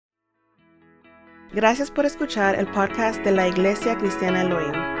Gracias por escuchar el podcast de la Iglesia Cristiana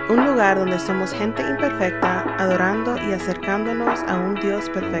Elohim, un lugar donde somos gente imperfecta, adorando y acercándonos a un Dios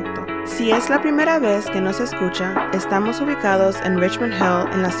perfecto. Si es la primera vez que nos escucha, estamos ubicados en Richmond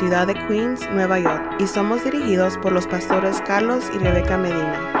Hill, en la ciudad de Queens, Nueva York, y somos dirigidos por los pastores Carlos y Rebeca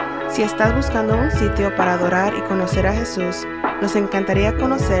Medina. Si estás buscando un sitio para adorar y conocer a Jesús, nos encantaría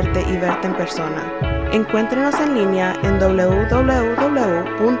conocerte y verte en persona. Encuéntrenos en línea en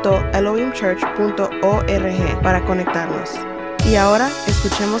www.elohimchurch.org para conectarnos. Y ahora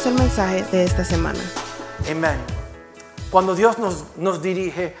escuchemos el mensaje de esta semana. Amén. Cuando Dios nos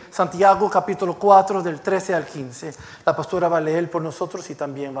dirige, Santiago capítulo 4 del 13 al 15. La pastora va a leer por nosotros y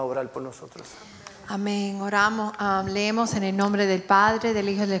también va a orar por nosotros. Amén. Oramos, leemos en el nombre del Padre, del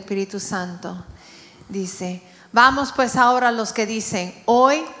Hijo y del Espíritu Santo. Dice: vamos pues ahora los que dicen,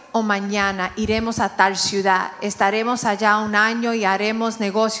 hoy o mañana iremos a tal ciudad, estaremos allá un año y haremos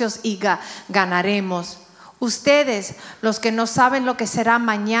negocios y ganaremos. Ustedes, los que no saben lo que será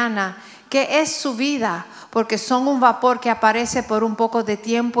mañana, ¿qué es su vida? Porque son un vapor que aparece por un poco de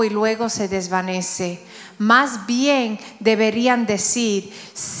tiempo y luego se desvanece. Más bien deberían decir,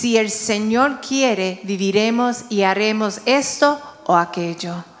 si el Señor quiere, viviremos y haremos esto o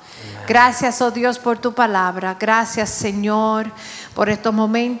aquello. Gracias, oh Dios, por tu palabra. Gracias, Señor, por estos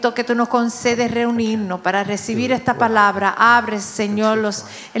momentos que tú nos concedes reunirnos para recibir esta palabra. Abre, Señor,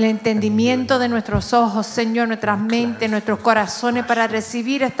 el entendimiento de nuestros ojos, Señor, nuestras mentes, nuestros corazones para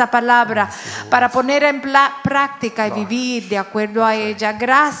recibir esta palabra, para poner en práctica y vivir de acuerdo a ella.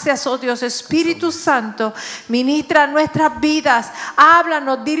 Gracias, oh Dios, Espíritu Santo, ministra nuestras vidas.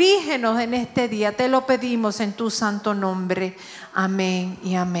 Háblanos, dirígenos en este día. Te lo pedimos en tu santo nombre. Amén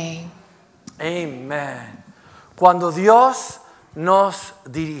y amén. Amén. Cuando Dios nos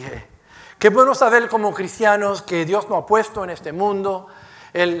dirige. Qué bueno saber como cristianos que Dios nos ha puesto en este mundo,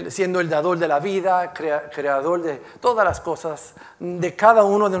 Él siendo el dador de la vida, creador de todas las cosas, de cada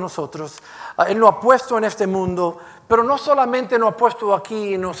uno de nosotros. Él nos ha puesto en este mundo, pero no solamente nos ha puesto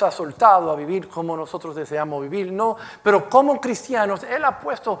aquí y nos ha soltado a vivir como nosotros deseamos vivir, no, pero como cristianos Él ha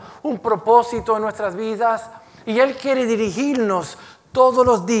puesto un propósito en nuestras vidas y Él quiere dirigirnos todos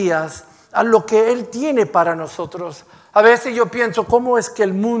los días a lo que Él tiene para nosotros. A veces yo pienso, ¿cómo es que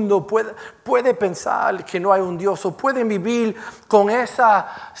el mundo puede pensar que no hay un Dios? O pueden vivir con esa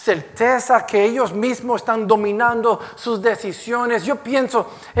certeza que ellos mismos están dominando sus decisiones. Yo pienso,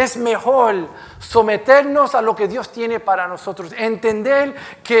 es mejor someternos a lo que Dios tiene para nosotros. Entender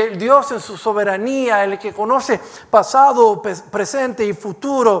que Dios en su soberanía, el que conoce pasado, presente y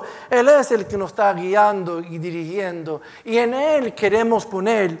futuro, Él es el que nos está guiando y dirigiendo. Y en Él queremos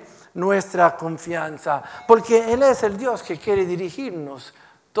poner nuestra confianza, porque Él es el Dios que quiere dirigirnos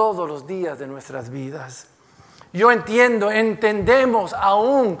todos los días de nuestras vidas. Entendemos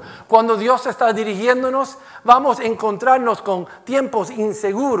aún cuando Dios está dirigiéndonos, vamos a encontrarnos con tiempos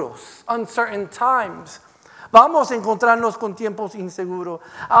inseguros, uncertain times. Vamos a encontrarnos con tiempos inseguros.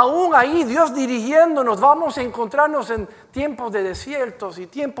 Aún ahí, Dios dirigiéndonos, vamos a encontrarnos en tiempos de desiertos y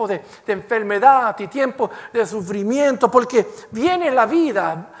tiempos de enfermedad y tiempos de sufrimiento, porque viene la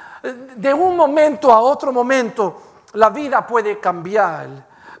vida. De un momento a otro momento, la vida puede cambiar.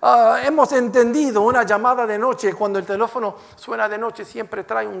 Hemos entendido una llamada de noche, cuando el teléfono suena de noche siempre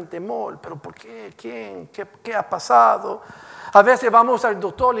trae un temor. ¿Pero por qué? ¿Quién? ¿Qué ha pasado? A veces vamos al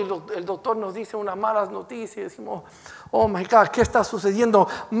doctor y el doctor nos dice unas malas noticias y decimos, oh my God, ¿qué está sucediendo?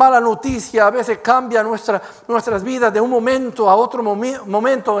 Mala noticia. A veces cambia nuestras vidas de un momento a otro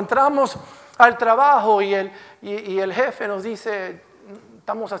momento. Entramos al trabajo y el jefe nos dice,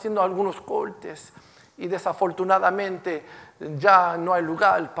 estamos haciendo algunos cortes y desafortunadamente ya no hay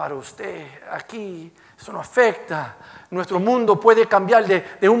lugar para usted aquí. Eso no afecta. Nuestro mundo puede cambiar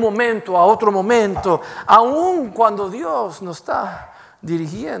de un momento a otro momento, aun cuando Dios nos está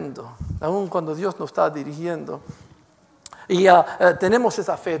dirigiendo. Aun cuando Dios nos está dirigiendo. Y tenemos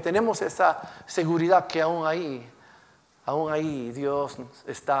esa fe, tenemos esa seguridad que aún ahí Dios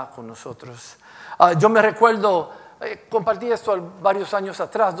está con nosotros. Yo me recuerdo, compartí esto varios años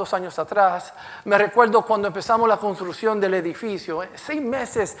atrás, 2 años atrás. Me recuerdo cuando empezamos la construcción del edificio, 6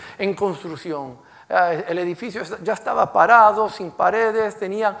 meses en construcción. El edificio ya estaba parado, sin paredes,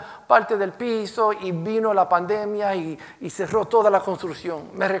 tenía parte del piso y vino la pandemia y cerró toda la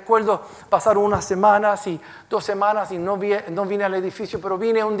construcción. Me recuerdo pasar unas semanas y 2 semanas y no vine al edificio, pero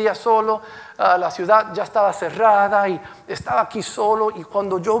vine un día solo. La ciudad ya estaba cerrada y estaba aquí solo, y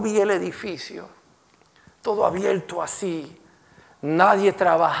cuando yo vi el edificio, todo abierto así, nadie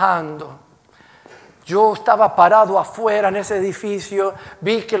trabajando, Yo estaba parado afuera en ese edificio,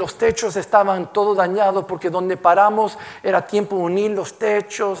 vi que los techos estaban todos dañados porque donde paramos era tiempo de unir los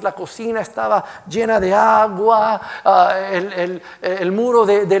techos, la cocina estaba llena de agua, el muro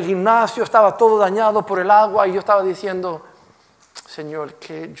del gimnasio estaba todo dañado por el agua y yo estaba diciendo, Señor,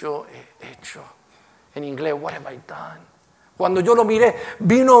 ¿qué yo he hecho? En inglés, what have I done? Cuando yo lo miré,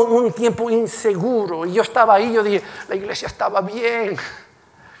 vino un tiempo inseguro y yo estaba ahí, yo dije, la iglesia estaba bien.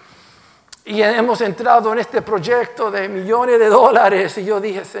 Y hemos entrado en este proyecto de millones de dólares y yo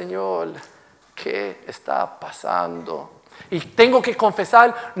dije, Señor, ¿qué está pasando? Y tengo que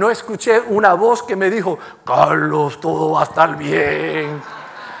confesar, no escuché una voz que me dijo, Carlos, todo va a estar bien.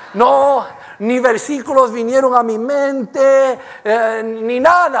 No, ni versículos vinieron a mi mente, ni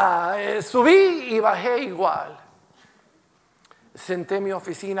nada. Subí y bajé igual. Senté en mi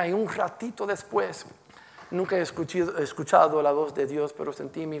oficina y un ratito después, nunca he escuchado la voz de Dios, pero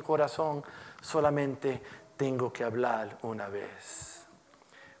sentí en mi corazón, solamente tengo que hablar una vez.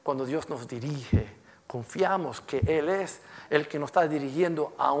 Cuando Dios nos dirige, confiamos que Él es el que nos está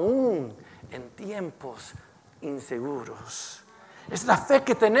dirigiendo aún en tiempos inseguros. Es la fe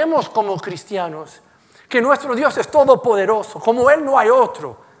que tenemos como cristianos, que nuestro Dios es todopoderoso, como Él no hay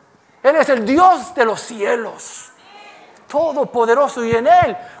otro. Él es el Dios de los cielos, todopoderoso, y en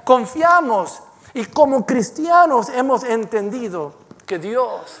Él confiamos. Y como cristianos hemos entendido que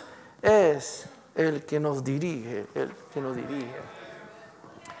Dios es el que nos dirige,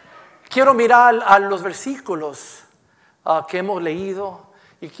 Quiero mirar a los versículos que hemos leído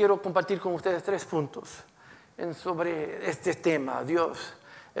y quiero compartir con ustedes 3 puntos sobre este tema. Dios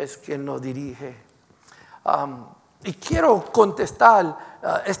es quien nos dirige. Y quiero contestar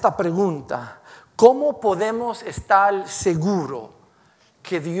esta pregunta. ¿Cómo podemos estar seguros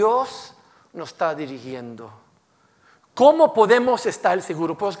que Dios nos está dirigiendo? ¿Cómo podemos estar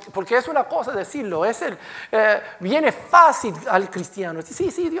seguros? Porque es una cosa decirlo, viene fácil al cristiano.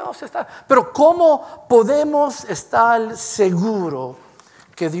 Sí, Dios está. Pero ¿cómo podemos estar seguros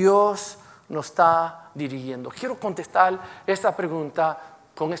que Dios nos está dirigiendo? Quiero contestar esta pregunta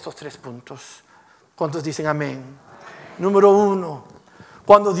con estos 3 puntos. ¿Cuántos dicen amén? Número 1,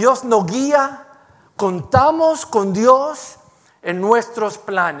 cuando Dios nos guía, contamos con Dios en nuestros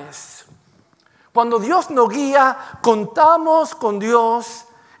planes. Cuando Dios nos guía, contamos con Dios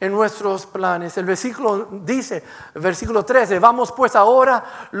en nuestros planes. El versículo dice, versículo 13, vamos pues ahora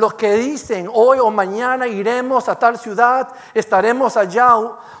los que dicen, hoy o mañana iremos a tal ciudad, estaremos allá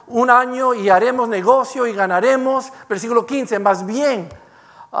un año y haremos negocio y ganaremos. Versículo 15, más bien,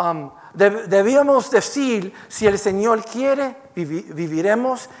 debíamos decir, si el Señor quiere,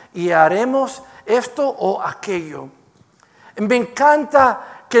 viviremos y haremos esto o aquello. Me encanta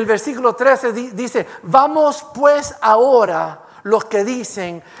que el versículo 13 dice, vamos pues ahora los que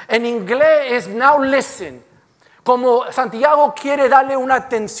dicen, en inglés es now listen, como Santiago quiere darle una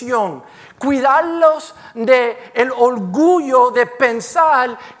atención, cuidarlos del orgullo de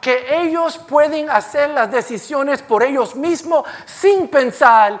pensar que ellos pueden hacer las decisiones por ellos mismos sin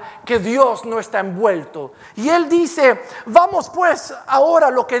pensar que Dios no está envuelto. Y él dice, vamos pues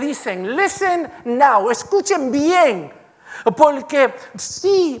ahora lo que dicen, listen now, escuchen bien. Porque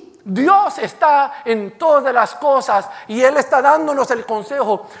si Dios está en todas las cosas y Él está dándonos el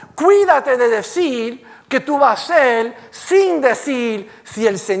consejo, cuídate de decir que tú vas a hacer sin decir si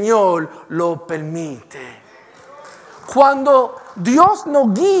el Señor lo permite. Cuando Dios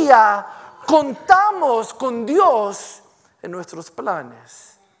nos guía, contamos con Dios en nuestros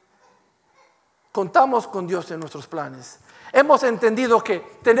planes. Contamos con Dios en nuestros planes. Hemos entendido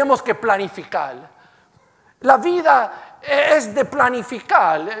que tenemos que planificar. La vida es de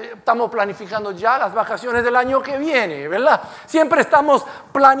planificar. Estamos planificando ya las vacaciones del año que viene, ¿verdad? Siempre estamos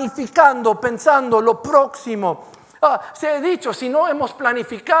planificando, pensando lo próximo. Se ha dicho, si no hemos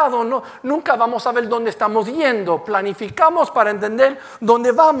planificado, nunca vamos a ver dónde estamos yendo. Planificamos para entender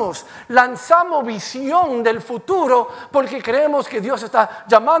dónde vamos. Lanzamos visión del futuro porque creemos que Dios está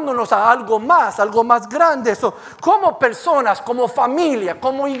llamándonos a algo más grande. Como personas, como familia,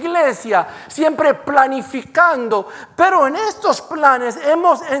 como iglesia, siempre planificando. Pero en estos planes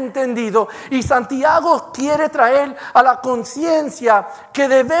hemos entendido, y Santiago quiere traer a la conciencia que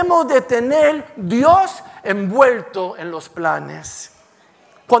debemos de tener Dios envuelto en los planes.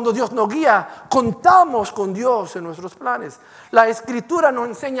 Cuando Dios nos guía, contamos con Dios en nuestros planes. La Escritura nos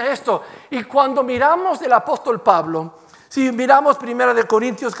enseña esto. Y cuando miramos el apóstol Pablo, si miramos 1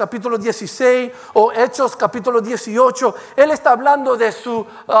 Corintios capítulo 16 o Hechos capítulo 18, él está hablando de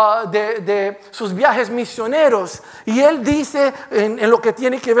sus viajes misioneros. Y él dice, en lo que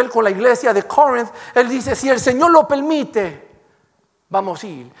tiene que ver con la iglesia de Corinth, él dice, si el Señor lo permite, vamos a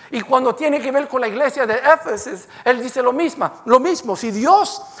ir. Y cuando tiene que ver con la iglesia de Éfeso, él dice lo mismo. Si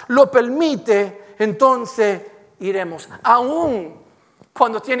Dios lo permite, entonces iremos. Aún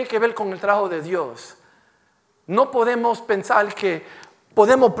cuando tiene que ver con el trabajo de Dios, no podemos pensar que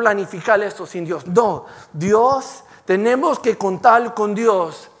podemos planificar esto sin Dios. No, Dios, tenemos que contar con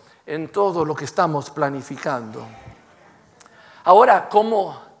Dios en todo lo que estamos planificando. Ahora,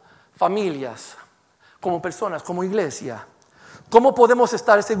 como familias, como personas, como iglesia, ¿cómo podemos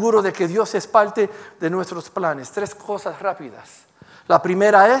estar seguros de que Dios es parte de nuestros planes? 3 cosas rápidas. La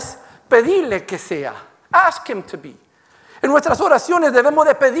primera es pedirle que sea. Ask Him to be. En nuestras oraciones debemos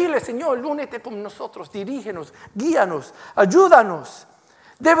de pedirle, Señor, únete con nosotros, dirígenos, guíanos, ayúdanos.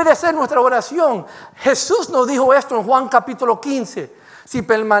 Debe de ser nuestra oración. Jesús nos dijo esto en Juan capítulo 15. Si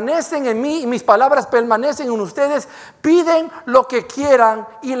permanecen en mí y mis palabras permanecen en ustedes, piden lo que quieran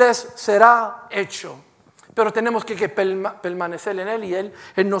y les será hecho. Pero tenemos que permanecer en Él y Él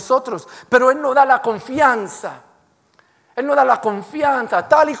en nosotros. Pero Él nos da la confianza. Él nos da la confianza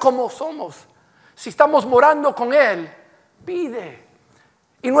tal y como somos. Si estamos morando con Él, pide.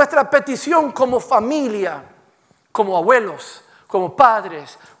 Y nuestra petición como familia, como abuelos, como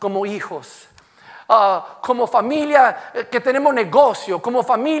padres, como hijos, como familia que tenemos negocio, como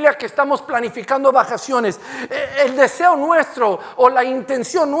familia que estamos planificando vacaciones, el deseo nuestro o la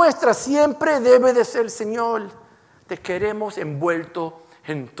intención nuestra siempre debe de ser, Señor, te queremos envuelto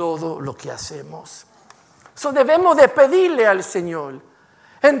en todo lo que hacemos. Debemos de pedirle al Señor,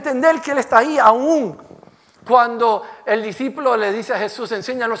 entender que Él está ahí aún. Cuando el discípulo le dice a Jesús,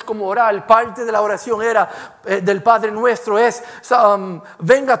 enséñanos cómo orar, parte de la oración era del Padre nuestro es,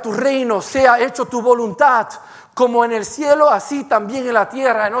 venga tu reino, sea hecho tu voluntad, como en el cielo, así también en la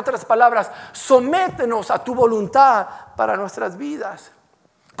tierra. En otras palabras, sométenos a tu voluntad para nuestras vidas.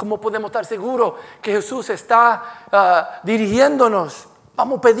 ¿Cómo podemos estar seguros que Jesús está dirigiéndonos?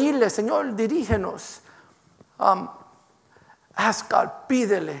 Vamos a pedirle, Señor, dirígenos. Ask God,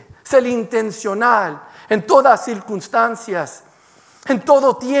 pídele, ser intencional en todas circunstancias, en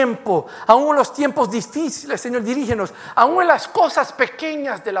todo tiempo, aún en los tiempos difíciles, Señor, dirígenos, aún en las cosas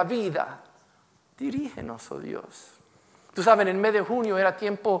pequeñas de la vida, dirígenos, oh Dios. Tú sabes, en el mes de junio era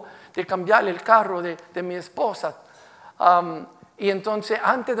tiempo de cambiarle el carro de mi esposa, y entonces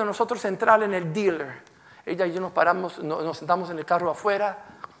antes de nosotros entrar en el dealer, ella y yo nos sentamos en el carro afuera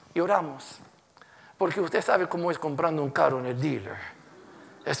y oramos. Porque usted sabe cómo es comprando un carro en el dealer.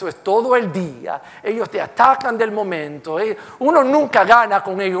 Eso es todo el día. Ellos te atacan del momento. Uno nunca gana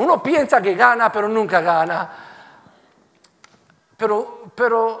con ellos. Uno piensa que gana, pero nunca gana.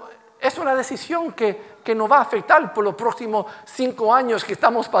 Pero es una decisión que nos va a afectar por los próximos 5 años que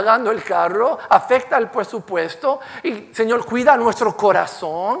estamos pagando el carro. Afecta el presupuesto. Y Señor, cuida nuestro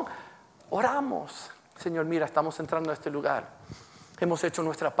corazón. Oramos. Señor, mira, estamos entrando a este lugar. Hemos hecho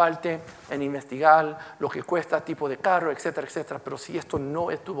nuestra parte en investigar lo que cuesta tipo de carro, etcétera, etcétera. Pero si esto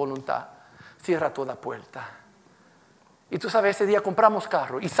no es tu voluntad, cierra toda puerta. Y tú sabes, ese día compramos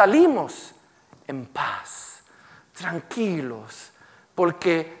carro y salimos en paz, tranquilos,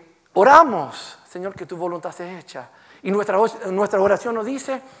 porque oramos, Señor, que tu voluntad sea hecha. Y nuestra oración nos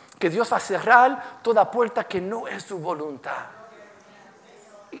dice que Dios va a cerrar toda puerta que no es su voluntad.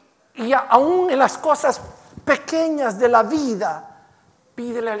 Y aún en las cosas pequeñas de la vida,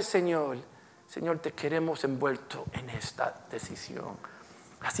 pídele al Señor, Señor, te queremos envuelto en esta decisión.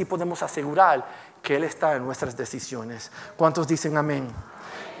 Así podemos asegurar que Él está en nuestras decisiones. ¿Cuántos dicen amén?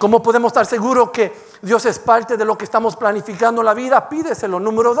 ¿Cómo podemos estar seguros que Dios es parte de lo que estamos planificando en la vida? Pídeselo.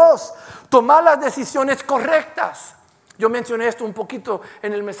 Número 2, tomar las decisiones correctas. Yo mencioné esto un poquito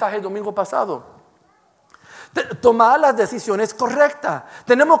en el mensaje del domingo pasado. Tomar las decisiones correctas.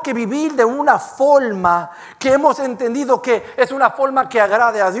 Tenemos que vivir de una forma que hemos entendido que es una forma que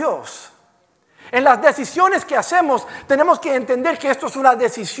agrade a Dios. En las decisiones que hacemos tenemos que entender que esto es una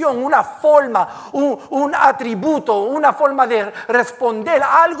decisión, una forma, un atributo, una forma de responder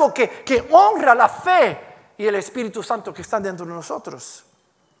a algo que honra la fe y el Espíritu Santo que está dentro de nosotros.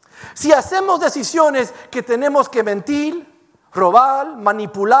 Si hacemos decisiones que tenemos que mentir, robar,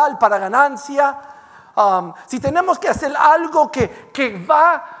 manipular para ganancia, si tenemos que hacer algo que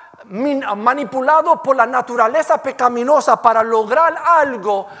va manipulado por la naturaleza pecaminosa para lograr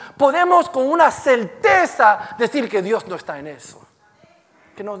algo, podemos con una certeza decir que Dios no está en eso.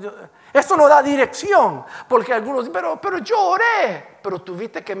 Eso no da dirección, porque algunos dicen, pero yo oré, pero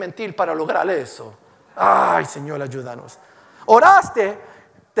tuviste que mentir para lograr eso. Ay, Señor, ayúdanos. Oraste,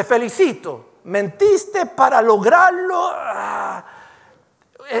 te felicito, mentiste para lograrlo.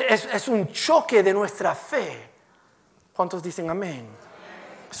 Es un choque de nuestra fe. ¿Cuántos dicen amén?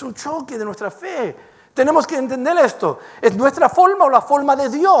 Es un choque de nuestra fe. Tenemos que entender esto. ¿Es nuestra forma o la forma de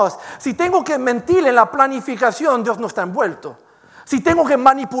Dios? Si tengo que mentir en la planificación, Dios no está envuelto. Si tengo que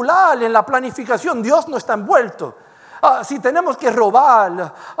manipular en la planificación, Dios no está envuelto. Si tenemos que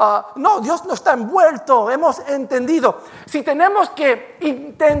robar, no, Dios no está envuelto. Hemos entendido. Si tenemos que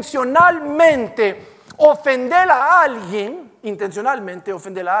intencionalmente ofender a alguien,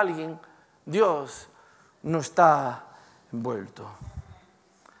 Dios no está envuelto.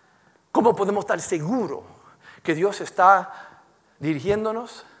 ¿Cómo podemos estar seguros que Dios está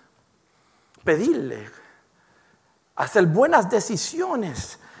dirigiéndonos? Pedirle, hacer buenas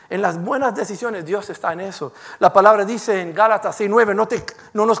decisiones. En las buenas decisiones Dios está en eso. La palabra dice en Gálatas 6:9,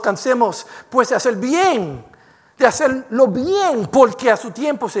 no nos cansemos pues de hacer bien, de hacerlo bien, porque a su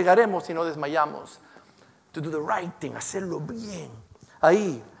tiempo llegaremos si no desmayamos. To do the right thing, hacerlo bien.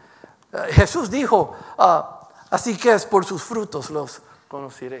 Ahí Jesús dijo, así que es por sus frutos los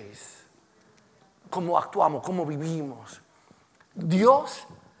conoceréis. Cómo actuamos, cómo vivimos. Dios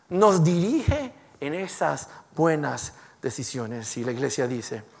nos dirige en esas buenas decisiones. Y la iglesia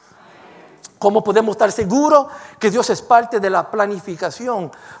dice, ¿cómo podemos estar seguros que Dios es parte de la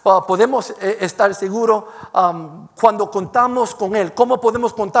planificación? Podemos estar seguros cuando contamos con Él. ¿Cómo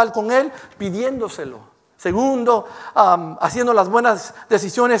podemos contar con Él? Pidiéndoselo. Segundo, haciendo las buenas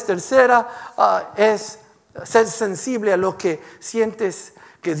decisiones. Tercera, es ser sensible a lo que sientes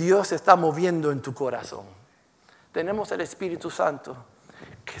que Dios está moviendo en tu corazón. Tenemos el Espíritu Santo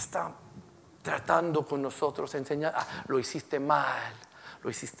que está tratando con nosotros, enseñar, lo hiciste mal,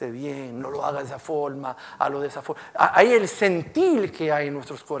 lo hiciste bien, no lo hagas de esa forma, hazlo de esa forma. Hay el sentir que hay en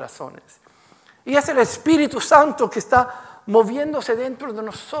nuestros corazones. Y es el Espíritu Santo que está moviéndose dentro de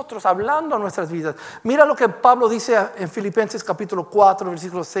nosotros, hablando a nuestras vidas. Mira lo que Pablo dice en Filipenses capítulo 4,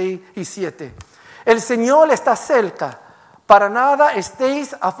 versículos 6 y 7. El Señor está cerca. Para nada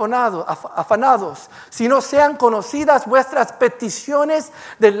estéis afanados, sino sean conocidas vuestras peticiones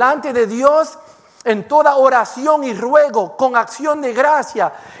delante de Dios en toda oración y ruego, con acción de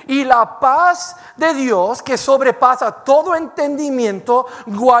gracia. Y la paz de Dios, que sobrepasa todo entendimiento,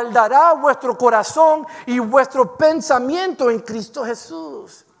 guardará vuestro corazón y vuestro pensamiento en Cristo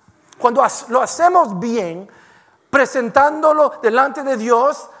Jesús. Cuando lo hacemos bien, presentándolo delante de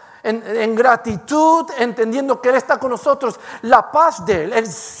Dios, en gratitud, entendiendo que Él está con nosotros, la paz de Él, el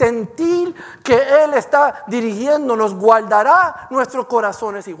sentir que Él está dirigiéndonos, guardará nuestros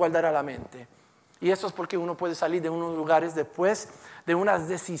corazones y guardará la mente. Y eso es porque uno puede salir de unos lugares después de unas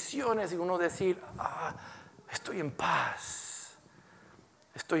decisiones y uno decir, estoy en paz,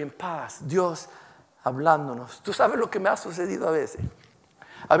 Dios hablándonos. Tú sabes lo que me ha sucedido a veces.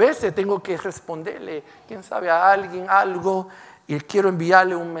 A veces tengo que responderle, quién sabe, a alguien algo, y quiero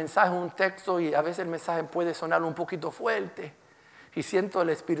enviarle un mensaje, un texto, y a veces el mensaje puede sonar un poquito fuerte. Y siento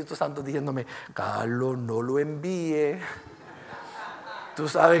el Espíritu Santo diciéndome, Carlos, no lo envíe. Tú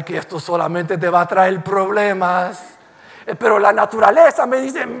sabes que esto solamente te va a traer problemas. Pero la naturaleza me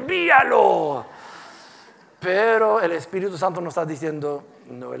dice, envíalo. Pero el Espíritu Santo nos está diciendo,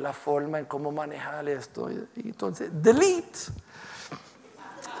 no es la forma en cómo manejar esto. Y entonces, delete.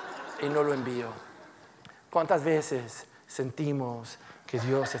 Y no lo envío. ¿Cuántas veces sentimos que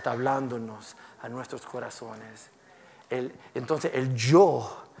Dios está hablándonos a nuestros corazones? Entonces el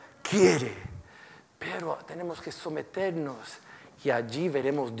yo quiere, pero tenemos que someternos y allí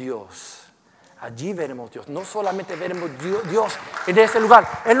veremos Dios. Allí veremos Dios. No solamente veremos Dios en ese lugar,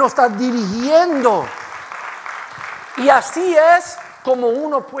 Él nos está dirigiendo. Y así es como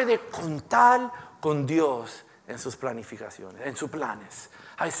uno puede contar con Dios en sus planificaciones, en sus planes.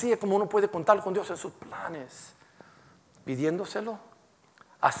 Así es como uno puede contar con Dios en sus planes. Pidiéndoselo,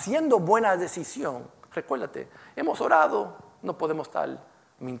 haciendo buena decisión. Recuérdate, hemos orado, no podemos estar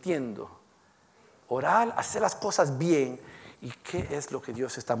mintiendo. Orar, hacer las cosas bien. ¿Y qué es lo que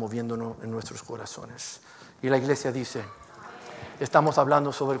Dios está moviendo en nuestros corazones? Y la iglesia dice, estamos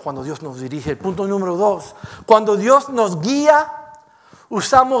hablando sobre cuando Dios nos dirige. El punto número 2, cuando Dios nos guía,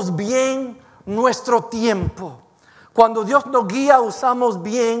 usamos bien nuestro tiempo. Cuando Dios nos guía, usamos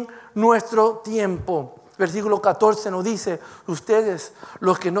bien nuestro tiempo. Versículo 14 nos dice, ustedes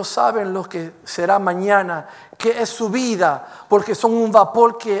los que no saben lo que será mañana, qué es su vida, porque son un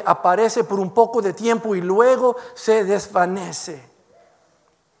vapor que aparece por un poco de tiempo y luego se desvanece.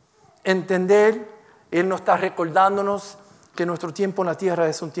 Entender, Él nos está recordándonos que nuestro tiempo en la tierra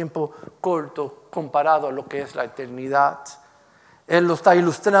es un tiempo corto comparado a lo que es la eternidad. Él lo está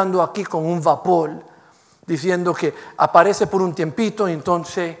ilustrando aquí con un vapor, diciendo que aparece por un tiempito y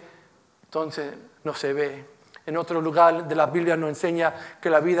entonces no se ve. En otro lugar de la Biblia nos enseña que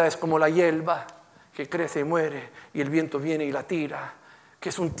la vida es como la hierba que crece y muere y el viento viene y la tira, que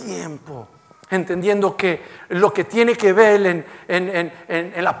es un tiempo. entendiendo que lo que tiene que ver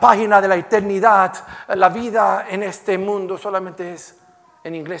en la página de la eternidad, la vida en este mundo solamente es,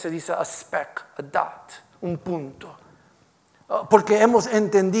 en inglés se dice a speck, a dot, un punto. Porque hemos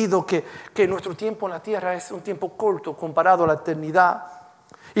entendido que nuestro tiempo en la tierra es un tiempo corto comparado a la eternidad.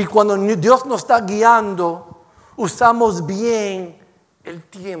 Y cuando Dios nos está guiando, usamos bien el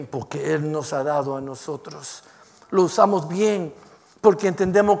tiempo que Él nos ha dado a nosotros. Lo usamos bien porque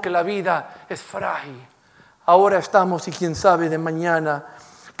entendemos que la vida es frágil. Ahora estamos y quién sabe de mañana,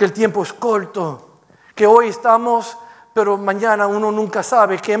 que el tiempo es corto, que hoy estamos, pero mañana uno nunca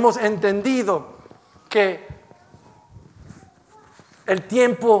sabe, que hemos entendido que el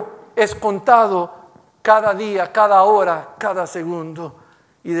tiempo es contado cada día, cada hora, cada segundo,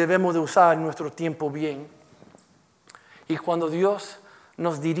 y debemos de usar nuestro tiempo bien. Y cuando Dios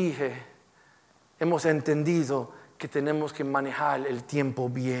nos dirige, hemos entendido que tenemos que manejar el tiempo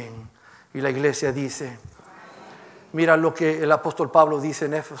bien. Y la iglesia dice, mira lo que el apóstol Pablo dice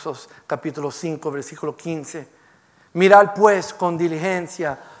en Éfesos capítulo 5, versículo 15. Mirad pues con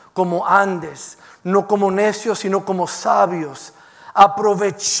diligencia como andes, no como necios, sino como sabios,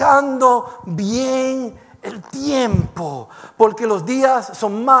 aprovechando bien el tiempo, porque los días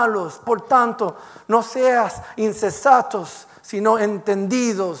son malos. Por tanto, no seas insensatos, sino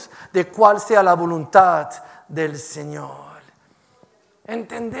entendidos de cuál sea la voluntad del Señor.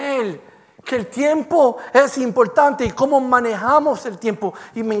 Entender que el tiempo es importante y cómo manejamos el tiempo.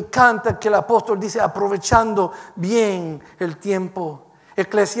 Y me encanta que el apóstol dice aprovechando bien el tiempo.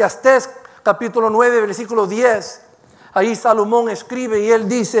 Eclesiastés capítulo 9 versículo 10. Ahí Salomón escribe y él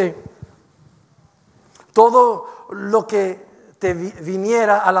dice: todo lo que te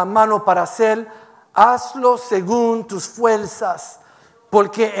viniera a la mano para hacer, hazlo según tus fuerzas,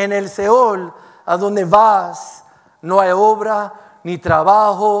 porque en el Seol a donde vas no hay obra, ni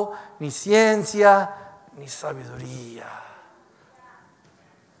trabajo, ni ciencia, ni sabiduría.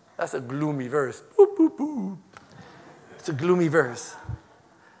 That's a gloomy verse. It's a gloomy verse.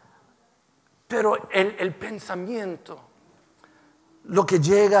 Pero el pensamiento, lo que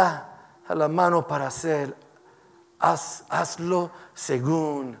llega a la mano para hacer, hazlo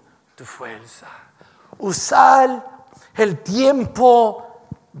según tu fuerza. Usar el tiempo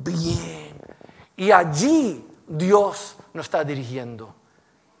bien. Y allí Dios nos está dirigiendo.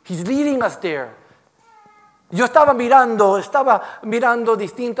 He's leading us there. Yo estaba mirando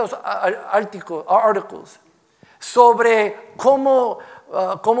distintos articles sobre cómo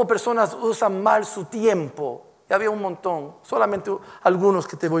personas usan mal su tiempo. Y había un montón, solamente algunos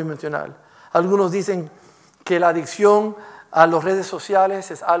que te voy a mencionar. Algunos dicen que la adicción a las redes sociales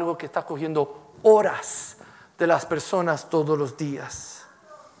es algo que está cogiendo horas de las personas todos los días.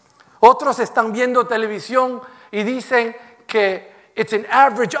 Otros están viendo televisión y dicen que it's an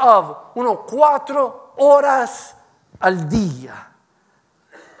average of 4 horas al día.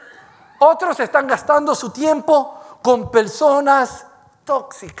 Otros están gastando su tiempo con personas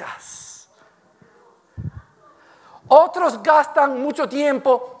tóxicas. Otros gastan mucho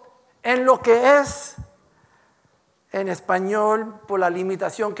tiempo en lo que es, en español, por la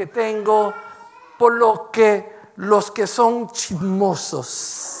limitación que tengo, por los que son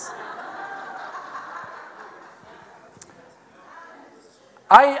chismosos.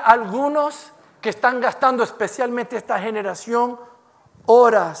 Hay algunos que están gastando, especialmente esta generación,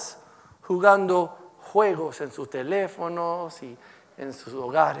 horas jugando juegos en sus teléfonos y en sus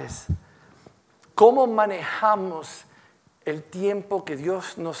hogares. ¿Cómo manejamos el tiempo que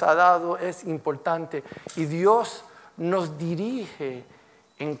Dios nos ha dado? Es importante. Y Dios nos dirige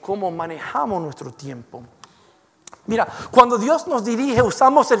en cómo manejamos nuestro tiempo. Mira, cuando Dios nos dirige,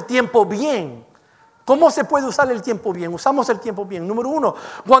 usamos el tiempo bien. ¿Cómo se puede usar el tiempo bien? Usamos el tiempo bien. Número 1,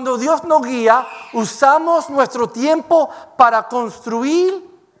 cuando Dios nos guía, usamos nuestro tiempo para construir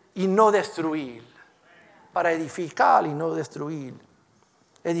y no destruir. Para edificar y no destruir.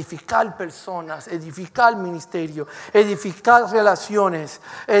 Edificar personas, edificar ministerio, edificar relaciones,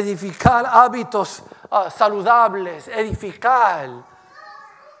 edificar hábitos saludables, edificar.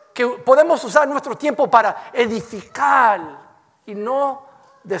 Que podemos usar nuestro tiempo para edificar y no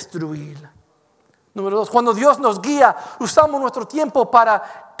destruir. Número 2, cuando Dios nos guía, usamos nuestro tiempo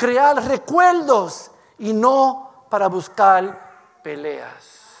para crear recuerdos y no para buscar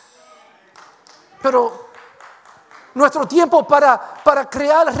peleas. Pero nuestro tiempo para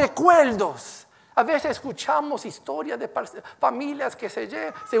crear recuerdos. A veces escuchamos historias de familias que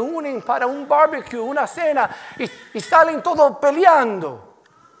se unen para un barbecue, una cena, y salen todos peleando.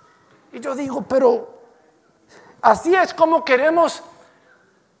 Y yo digo, pero así es como queremos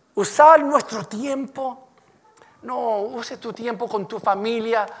usar nuestro tiempo. No, use tu tiempo con tu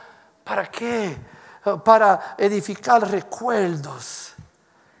familia ¿Para qué? Para edificar recuerdos.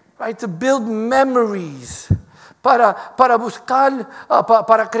 Right? To build memories. Para buscar,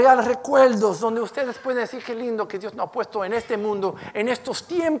 para crear recuerdos donde ustedes pueden decir qué lindo que Dios nos ha puesto en este mundo, en estos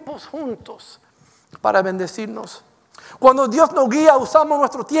tiempos juntos, para bendecirnos. Cuando Dios nos guía, usamos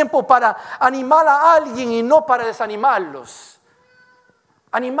nuestro tiempo para animar a alguien y no para desanimarlos.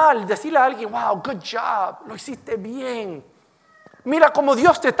 Animar, decirle a alguien, wow, good job, lo hiciste bien. Mira cómo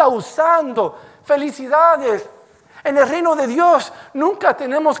Dios te está usando. Felicidades. En el reino de Dios nunca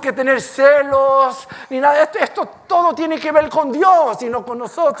tenemos que tener celos ni nada. Esto todo tiene que ver con Dios y no con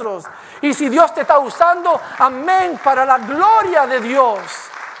nosotros. Y si Dios te está usando, amén, para la gloria de Dios.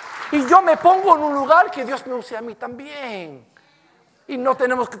 Y yo me pongo en un lugar que Dios me use a mí también. Y no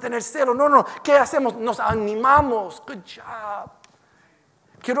tenemos que tener celos. No. ¿Qué hacemos? Nos animamos. Good job.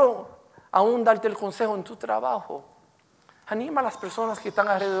 Quiero aún darte el consejo en tu trabajo. Anima a las personas que están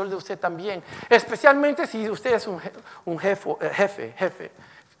alrededor de usted también. Especialmente si usted es un jefe.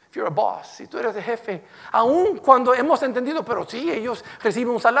 If you're a boss, si tú eres el jefe. Aún cuando hemos entendido, pero sí, ellos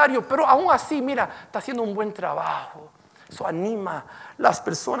reciben un salario. Pero aún así, mira, está haciendo un buen trabajo. Eso anima a las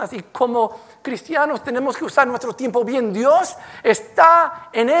personas. Y como cristianos tenemos que usar nuestro tiempo bien. Dios está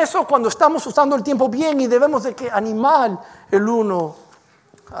en eso cuando estamos usando el tiempo bien. Y debemos de que animar el uno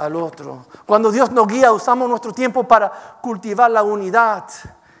al otro. Cuando Dios nos guía, usamos nuestro tiempo para cultivar la unidad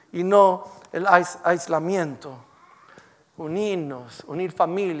y no el aislamiento. Unirnos, unir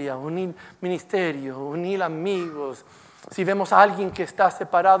familia, unir ministerio, unir amigos. Si vemos a alguien que está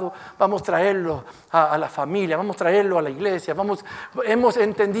separado, vamos a traerlo a la familia, vamos a traerlo a la iglesia. Hemos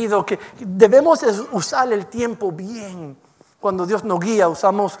entendido que debemos usar el tiempo bien. Cuando Dios nos guía,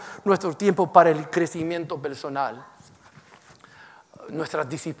 usamos nuestro tiempo para el crecimiento personal. Nuestras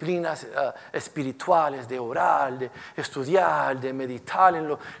disciplinas espirituales, de orar, de estudiar, de meditar en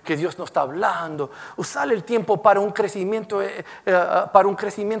lo que Dios nos está hablando. Usar el tiempo para un crecimiento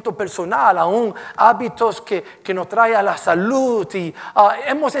personal, aún hábitos que nos trae a la salud. Y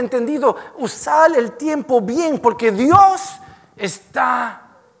hemos entendido usar el tiempo bien, porque Dios está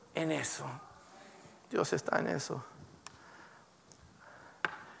en eso. Dios está en eso.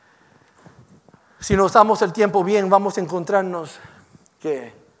 Si no usamos el tiempo bien, vamos a encontrarnos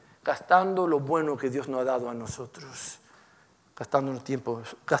que gastando lo bueno que Dios nos ha dado a nosotros. Gastando el tiempo,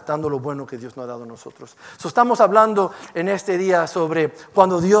 gastando lo bueno que Dios nos ha dado a nosotros. Estamos hablando en este día sobre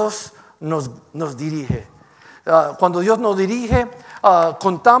cuando Dios nos dirige. Cuando Dios nos dirige,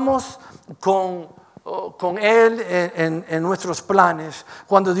 contamos con Él en nuestros planes.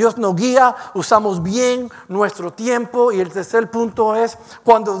 Cuando Dios nos guía, usamos bien nuestro tiempo. Y el tercer punto es,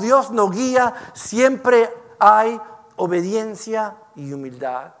 cuando Dios nos guía, siempre hay obediencia y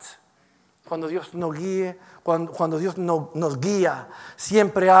humildad. Cuando Dios nos guíe, cuando Dios nos guía,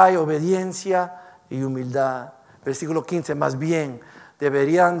 siempre hay obediencia y humildad. Versículo 15, más bien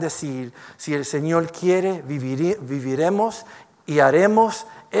deberían decir, si el Señor quiere, viviremos y haremos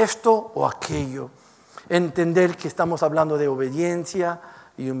esto o aquello. Entender que estamos hablando de obediencia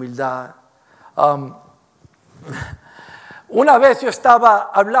y humildad. Una vez yo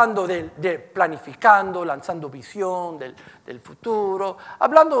estaba hablando de planificando, lanzando visión del futuro,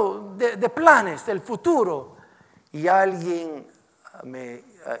 hablando de planes del futuro, y alguien me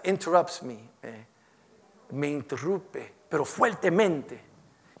interrumpe, pero fuertemente,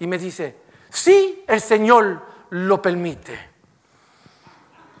 y me dice, sí, el Señor lo permite.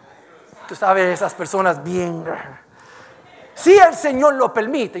 Tú sabes, esas personas bien... Si el Señor lo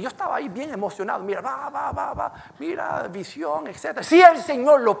permite. Yo estaba ahí bien emocionado. Mira, va. Mira, visión, etc. Si el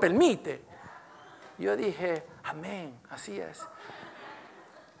Señor lo permite. Yo dije, amén, así es.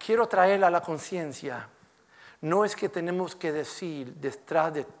 Quiero traer a la conciencia. No es que tenemos que decir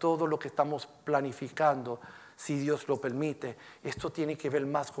detrás de todo lo que estamos planificando, si Dios lo permite. Esto tiene que ver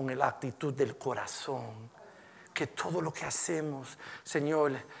más con la actitud del corazón. Que todo lo que hacemos,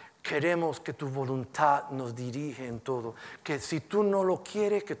 Señor, queremos que tu voluntad nos dirige en todo. Que si tú no lo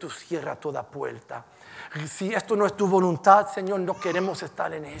quieres, que tú cierras toda puerta. Si esto no es tu voluntad, Señor, no queremos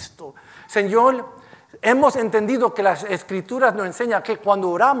estar en esto. Señor, hemos entendido que las Escrituras nos enseñan que cuando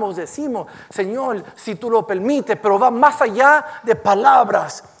oramos decimos, Señor, si tú lo permites, pero va más allá de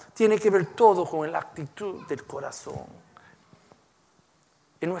palabras. Tiene que ver todo con la actitud del corazón.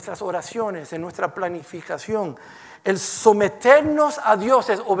 En nuestras oraciones, en nuestra planificación, el someternos a Dios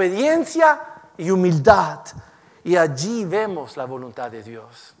es obediencia y humildad. Y allí vemos la voluntad de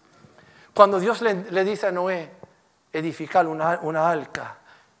Dios. Cuando Dios le dice a Noé edificar una arca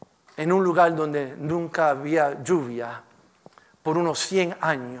en un lugar donde nunca había lluvia por unos 100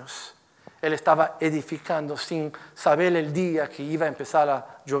 años, Él estaba edificando sin saber el día que iba a empezar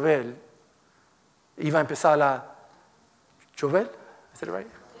a llover. Iba a empezar a llover. Is it right?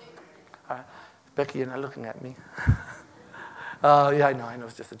 Becky, you're not looking at me. Yeah, I know,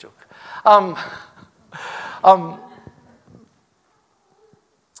 it's just a joke.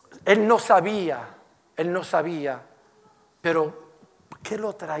 Él no sabía, pero ¿qué lo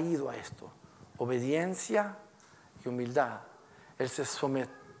ha traído a esto? Obediencia y humildad. Él se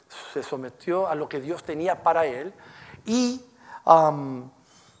sometió a lo que Dios tenía para él y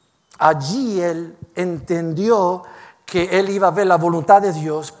allí él entendió que él iba a ver la voluntad de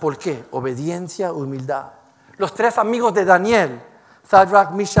Dios. ¿Por qué? Obediencia, humildad. Los 3 amigos de Daniel,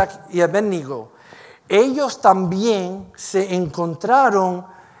 Sadrach, Meshach y Abednego, ellos también se encontraron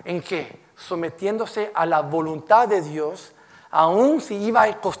en ¿qué? Sometiéndose a la voluntad de Dios, aun si iba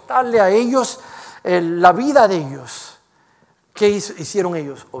a costarle a ellos la vida de ellos. ¿Qué hicieron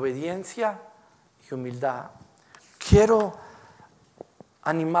ellos? Obediencia y humildad. Quiero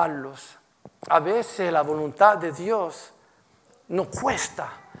animarlos. A veces la voluntad de Dios no cuesta.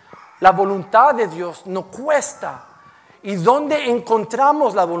 La voluntad de Dios no cuesta. ¿Y dónde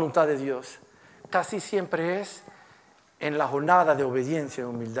encontramos la voluntad de Dios? Casi siempre es en la jornada de obediencia y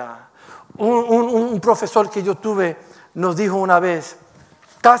humildad. Un profesor que yo tuve nos dijo una vez,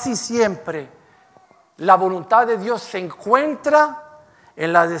 casi siempre la voluntad de Dios se encuentra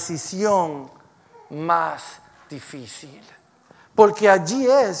en la decisión más difícil. Porque allí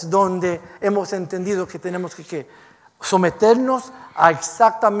es donde hemos entendido que tenemos que someternos a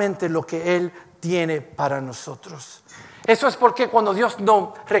exactamente lo que Él tiene para nosotros. Eso es porque cuando Dios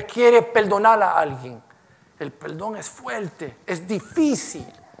no requiere perdonar a alguien, el perdón es fuerte, es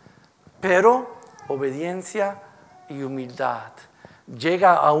difícil, pero obediencia y humildad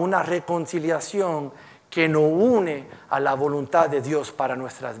llega a una reconciliación que nos une a la voluntad de Dios para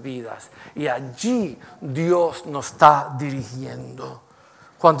nuestras vidas. Y allí Dios nos está dirigiendo.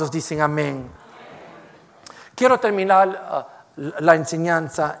 ¿Cuántos dicen amén? Quiero terminar la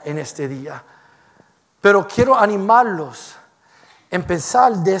enseñanza en este día, pero quiero animarlos en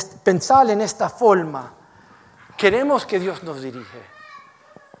pensar en esta forma. Queremos que Dios nos dirige.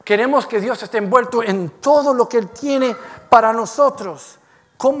 Queremos que Dios esté envuelto en todo lo que Él tiene para nosotros.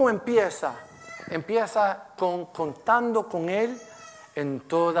 ¿Cómo empieza? Empieza contando con Él en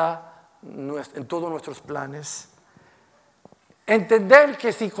todos nuestros planes. Entender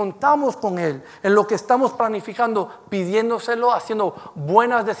que si contamos con Él en lo que estamos planificando, pidiéndoselo, haciendo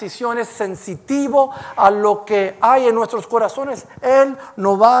buenas decisiones, sensitivo a lo que hay en nuestros corazones, Él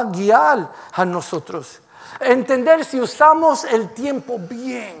nos va a guiar a nosotros. Entender si usamos el tiempo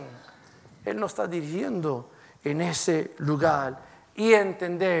bien, Él nos está dirigiendo en ese lugar. Y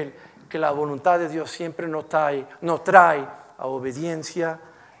entender que la voluntad de Dios siempre nos trae a obediencia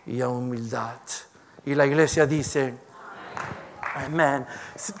y a humildad. Y la iglesia dice, amén.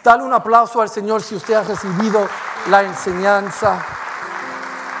 Dale un aplauso al Señor si usted ha recibido la enseñanza.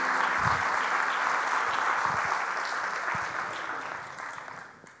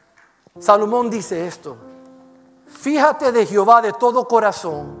 Salomón dice esto: fíjate de Jehová de todo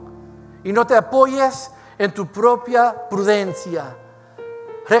corazón y no te apoyes en tu propia prudencia.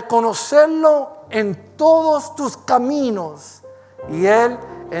 Reconocerlo en todos tus caminos y Él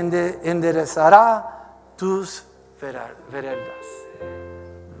enderezará tus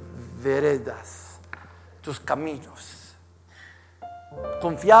veredas, tus caminos.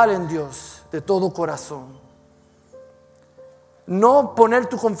 Confiar en Dios de todo corazón. No poner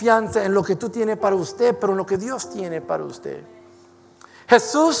tu confianza en lo que tú tienes para usted, pero en lo que Dios tiene para usted.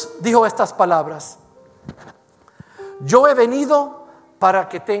 Jesús dijo estas palabras: yo he venido para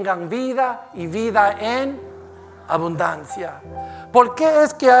que tengan vida y vida en abundancia. ¿Por qué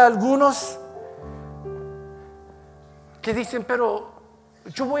es que hay algunos que dicen, pero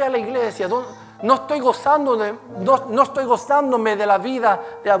yo voy a la iglesia, no estoy gozándome de la vida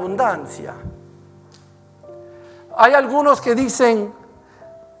de abundancia? Hay algunos que dicen,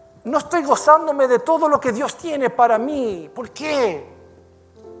 no estoy gozándome de todo lo que Dios tiene para mí. ¿Por qué?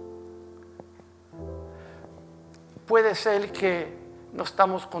 Puede ser que no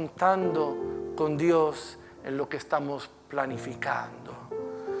estamos contando con Dios en lo que estamos planificando.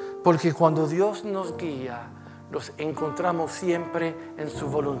 Porque cuando Dios nos guía, nos encontramos siempre en su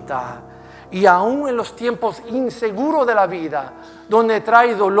voluntad. Y aún en los tiempos inseguros de la vida, donde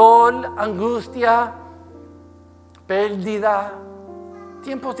trae dolor, angustia, pérdida,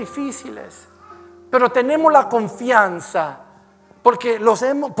 tiempos difíciles, pero tenemos la confianza, porque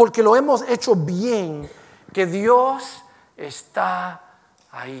lo hemos hecho bien, que Dios está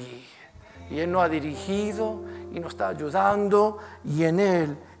ahí y Él nos ha dirigido y nos está ayudando, y en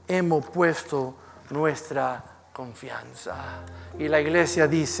Él hemos puesto nuestra confianza. Y la iglesia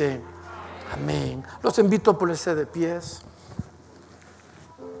dice, amén. Los invito a ponerse de pies.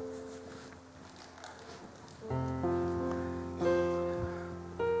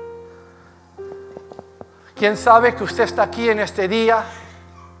 ¿Quién sabe que usted está aquí en este día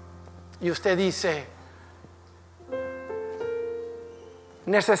y usted dice,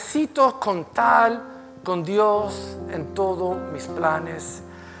 necesito contar con Dios en todos mis planes?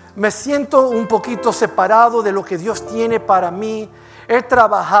 Me siento un poquito separado de lo que Dios tiene para mí. He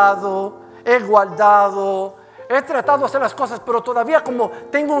trabajado, he guardado, he tratado de hacer las cosas, pero todavía como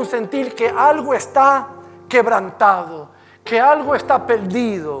tengo un sentir que algo está quebrantado, que algo está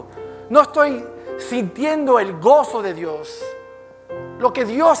perdido. No estoy sintiendo el gozo de Dios, lo que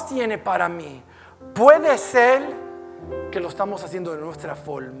Dios tiene para mí. Puede ser que lo estamos haciendo de nuestra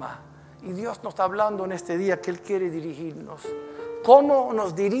forma, y Dios nos está hablando en este día que Él quiere dirigirnos. ¿Cómo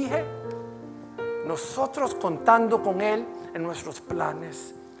nos dirige? Nosotros contando con Él en nuestros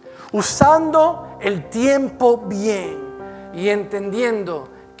planes, usando el tiempo bien y entendiendo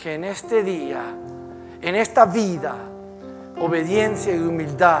que en este día, en esta vida, obediencia y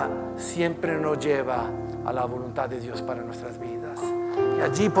humildad siempre nos lleva a la voluntad de Dios para nuestras vidas. Y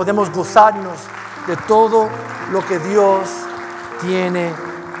allí podemos gozarnos de todo lo que Dios tiene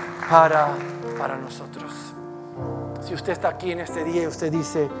para nosotros. Si usted está aquí en este día y usted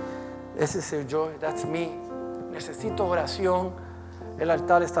dice, ese soy yo, that's me, necesito oración, el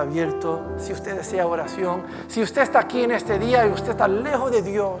altar está abierto. Si usted desea oración, si usted está aquí en este día y usted está lejos de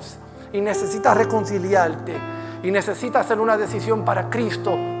Dios y necesita reconciliarte y necesita hacer una decisión para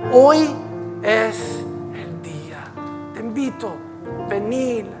Cristo, hoy es el día. Te invito a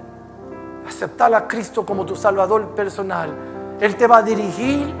venir, aceptar a Cristo como tu Salvador personal. Él te va a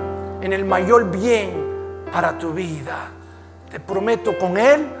dirigir en el mayor bien para tu vida. Te prometo, con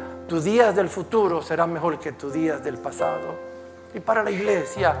Él tus días del futuro serán mejor que tus días del pasado. Y para la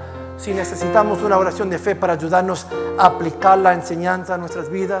iglesia, si necesitamos una oración de fe para ayudarnos a aplicar la enseñanza a nuestras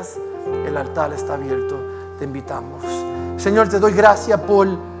vidas, el altar está abierto. Te invitamos. Señor, te doy gracias por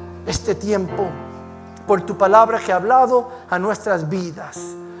este tiempo, por tu palabra que ha hablado a nuestras vidas.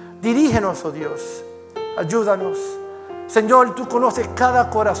 Dirígenos, oh Dios, ayúdanos. Señor, tú conoces cada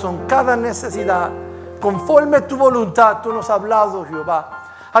corazón, cada necesidad. Conforme tu voluntad, tú nos has hablado,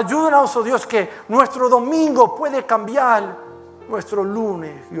 Jehová. Ayúdanos, oh Dios, que nuestro domingo puede cambiar nuestro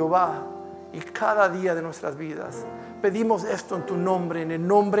lunes, Jehová, y cada día de nuestras vidas. Pedimos esto en tu nombre, en el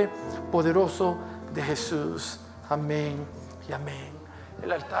nombre poderoso de Jesús. Amén y amén.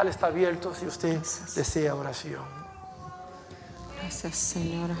 El altar está abierto si usted desea oración. Gracias,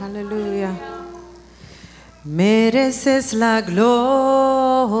 Señor. Aleluya. Mereces la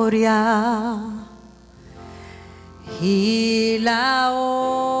gloria y la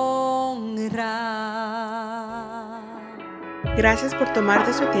honra. Gracias por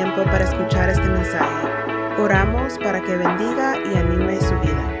tomarte su tiempo para escuchar este mensaje. Oramos para que bendiga y anime su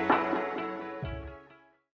vida.